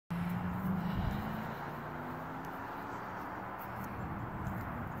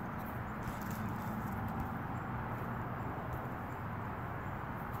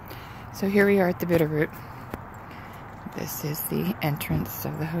So here we are at the Bitterroot. This is the entrance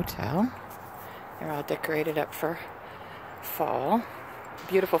of the hotel. They're all decorated up for fall.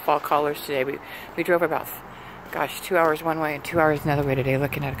 Beautiful fall colors today. We drove about, gosh, 2 hours one way and 2 hours another way today,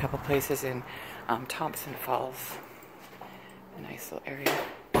 looking at a couple places in Thompson Falls. A nice little area.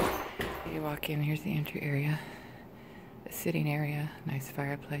 You walk in, here's the entry area. The sitting area, nice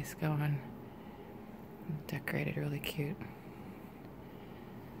fireplace going. Decorated really cute.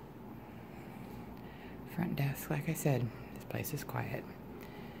 Front desk, like I said, this place is quiet.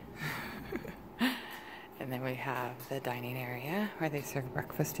 And then we have the dining area where they serve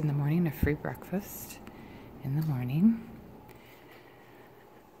breakfast in the morning, a free breakfast in the morning.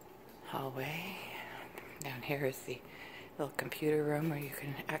 Hallway. Down here is the little computer room where you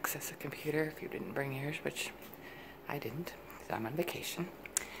can access a computer if you didn't bring yours, which I didn't because I'm on vacation.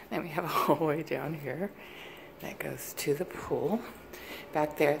 Then we have a hallway down here that goes to the pool.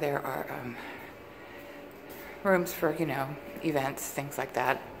 Back there, there are rooms for, you know, events, things like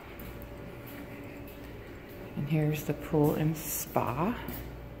that. And here's the pool and spa.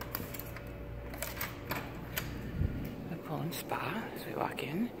 The pool and spa as we walk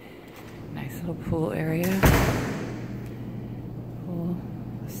in. Nice little pool area. Pool,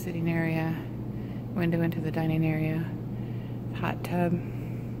 sitting area, window into the dining area, hot tub.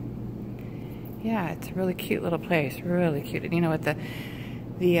 Yeah, it's a really cute little place, really cute. And you know, with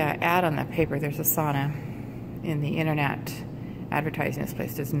the ad on the paper, there's a sauna. In the internet advertising, this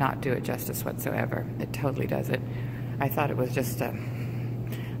place does not do it justice whatsoever. It totally does it. I thought it was just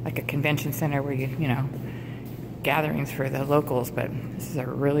like a convention center where you know, gatherings for the locals, but this is a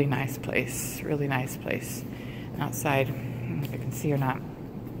really nice place, really nice place. Outside, I don't know if you can see or not.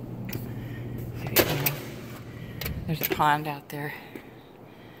 There's a pond out there,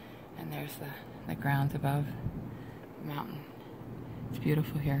 and there's the grounds above the mountain. It's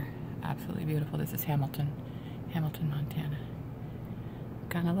beautiful here, absolutely beautiful. This is Hamilton, Montana.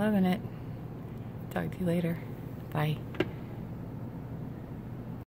 Kinda loving it. Talk to you later. Bye.